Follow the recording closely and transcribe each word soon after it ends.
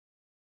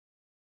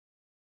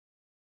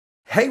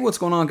Hey, what's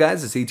going on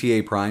guys? It's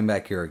ETA Prime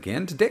back here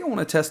again. Today I want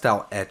to test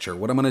out Etcher.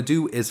 What I'm going to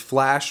do is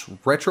flash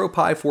RetroPie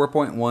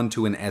 4.1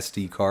 to an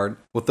SD card.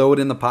 We'll throw it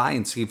in the Pi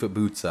and see if it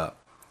boots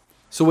up.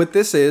 So what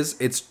this is,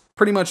 it's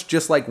pretty much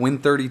just like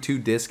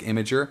Win32 Disk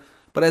Imager,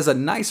 but has a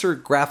nicer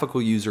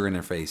graphical user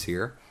interface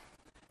here.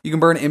 You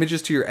can burn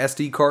images to your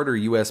SD card or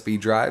USB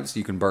drives.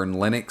 You can burn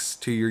Linux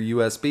to your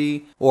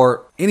USB,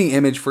 or any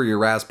image for your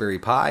Raspberry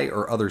Pi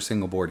or other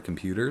single board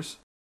computers.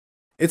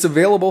 It's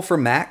available for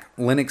Mac,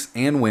 Linux,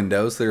 and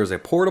Windows. There's a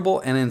portable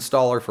and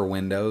installer for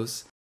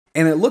Windows,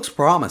 and it looks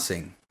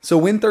promising.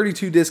 So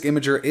Win32 Disk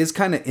Imager is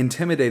kind of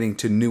intimidating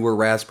to newer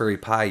Raspberry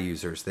Pi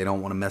users. They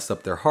don't want to mess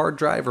up their hard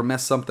drive or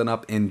mess something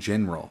up in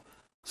general.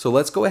 So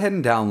let's go ahead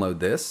and download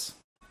this.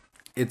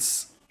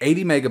 It's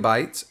 80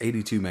 megabytes,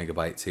 82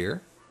 megabytes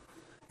here.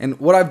 And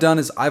what I've done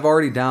is I've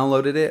already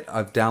downloaded it.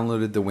 I've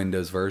downloaded the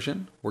Windows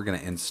version. We're going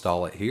to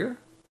install it here.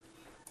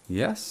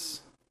 Yes.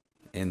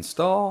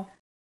 Install.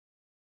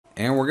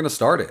 And we're going to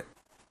start it.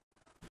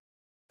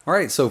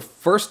 Alright, so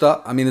first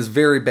up, it's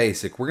very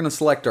basic. We're going to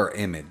select our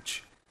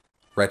image.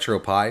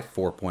 RetroPie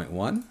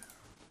 4.1.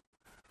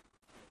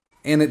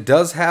 And it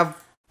does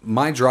have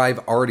my drive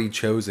already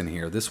chosen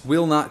here. This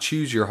will not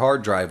choose your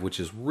hard drive, which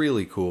is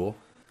really cool.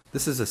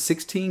 This is a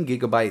 16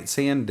 gigabyte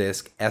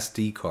SanDisk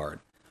SD card.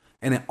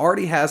 And it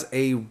already has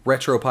a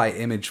RetroPie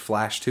image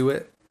flash to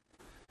it.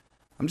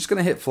 I'm just going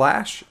to hit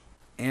flash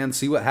and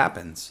see what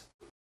happens.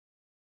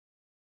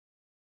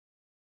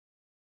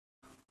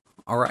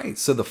 Alright,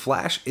 so the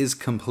flash is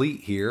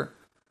complete here.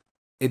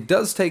 It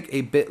does take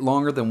a bit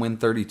longer than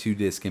Win32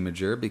 Disk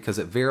Imager because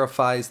it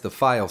verifies the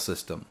file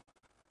system.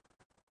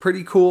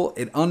 Pretty cool.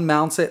 It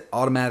unmounts it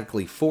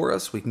automatically for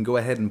us. We can go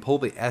ahead and pull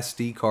the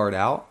SD card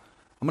out.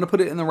 I'm going to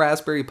put it in the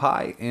Raspberry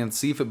Pi and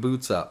see if it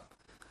boots up.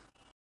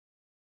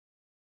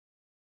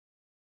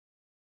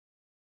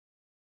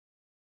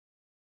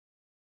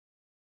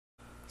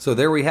 So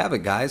there we have it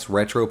guys,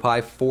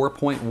 RetroPie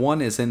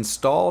 4.1 is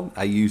installed.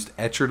 I used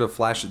Etcher to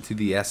flash it to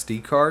the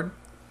SD card.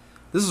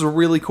 This is a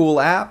really cool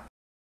app.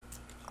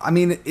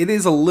 It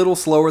is a little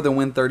slower than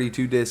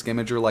Win32 Disk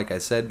Imager like I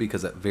said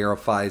because it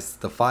verifies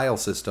the file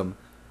system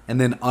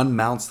and then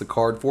unmounts the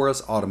card for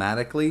us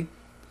automatically.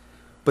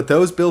 But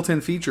those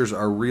built-in features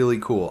are really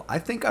cool. I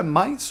think I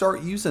might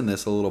start using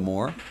this a little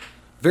more.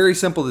 Very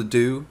simple to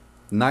do,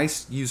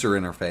 nice user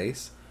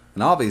interface,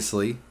 and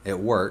obviously it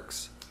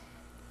works.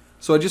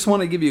 So I just want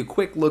to give you a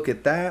quick look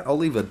at that. I'll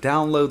leave a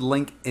download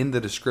link in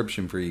the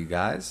description for you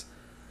guys.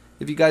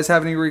 If you guys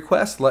have any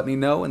requests, let me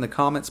know in the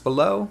comments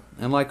below.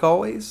 And like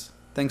always,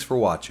 thanks for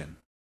watching.